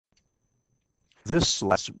This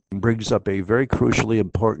slide brings up a very crucially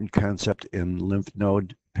important concept in lymph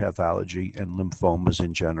node pathology and lymphomas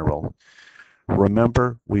in general.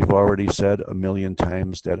 Remember, we've already said a million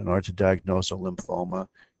times that in order to diagnose a lymphoma,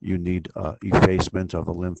 you need effacement of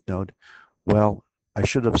a lymph node. Well, I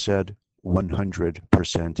should have said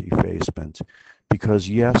 100% effacement, because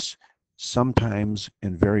yes, sometimes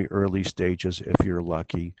in very early stages, if you're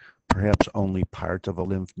lucky, perhaps only part of a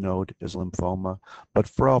lymph node is lymphoma, but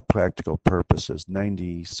for all practical purposes,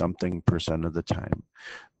 90-something% of the time,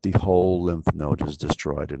 the whole lymph node is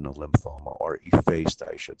destroyed in a lymphoma, or effaced,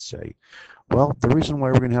 I should say. Well, the reason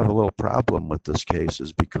why we're going to have a little problem with this case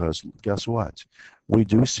is because, guess what? We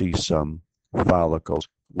do see some follicles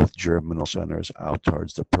with germinal centers out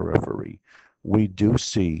towards the periphery. We do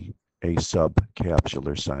see a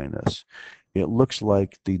subcapsular sinus. It looks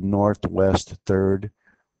like the northwest third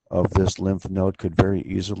of this lymph node could very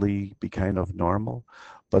easily be kind of normal,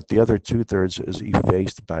 but the other 2/3 is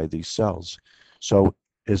effaced by these cells. So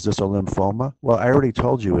is this a lymphoma? Well, I already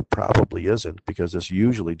told you it probably isn't, because this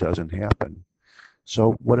usually doesn't happen.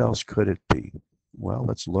 So what else could it be? Well,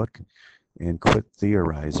 let's look and quit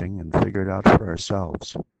theorizing and figure it out for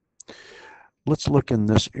ourselves. Let's look in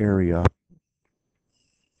this area,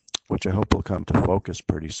 which I hope will come to focus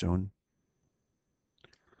pretty soon,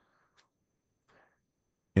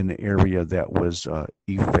 in the area that was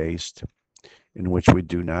effaced, in which we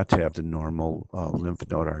do not have the normal lymph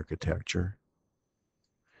node architecture.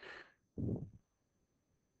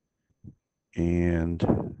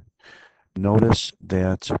 And notice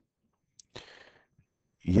that,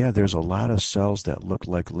 yeah, there's a lot of cells that look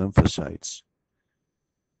like lymphocytes,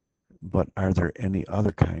 but are there any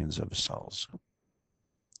other kinds of cells?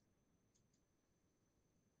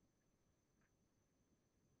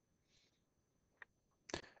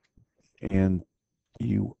 And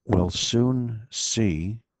you will soon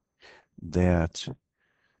see that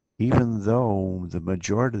even though the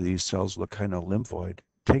majority of these cells look kind of lymphoid,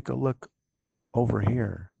 take a look over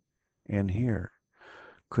here and here.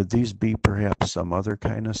 Could these be perhaps some other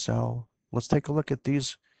kind of cell? Let's take a look at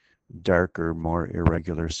these darker, more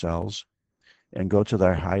irregular cells and go to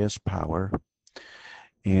their highest power.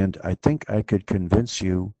 And I think I could convince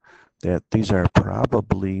you that these are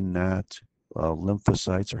probably not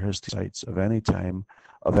lymphocytes or histocytes of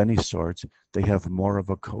any sort. They have more of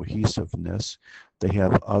a cohesiveness. They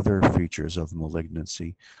have other features of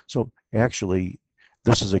malignancy. So actually,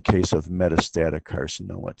 this is a case of metastatic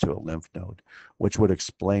carcinoma to a lymph node, which would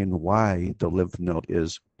explain why the lymph node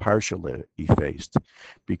is partially effaced,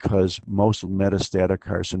 because most metastatic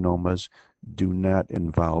carcinomas do not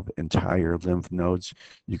involve entire lymph nodes.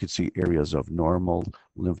 You could see areas of normal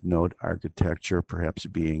lymph node architecture perhaps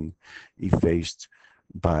being effaced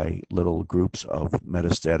by little groups of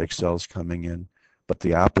metastatic cells coming in, but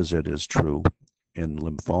the opposite is true in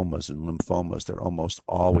lymphomas. In lymphomas, they're almost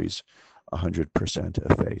always 100%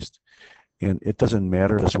 effaced. And it doesn't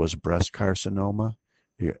matter if this was breast carcinoma.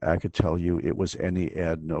 I could tell you it was any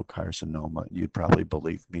adenocarcinoma. You'd probably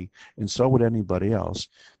believe me. And so would anybody else,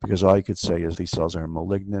 because all you could say is these cells are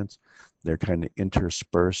malignant. They're kind of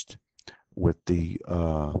interspersed with the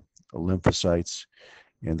lymphocytes.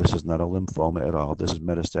 And this is not a lymphoma at all. This is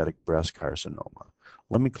metastatic breast carcinoma.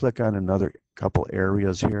 Let me click on another couple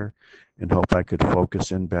areas here and hope I could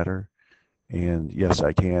focus in better. And yes,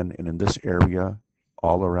 I can. And in this area,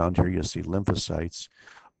 all around here, you see lymphocytes,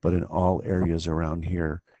 but in all areas around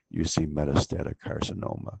here, you see metastatic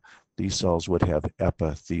carcinoma. These cells would have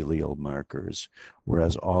epithelial markers,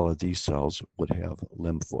 whereas all of these cells would have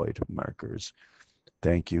lymphoid markers.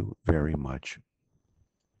 Thank you very much.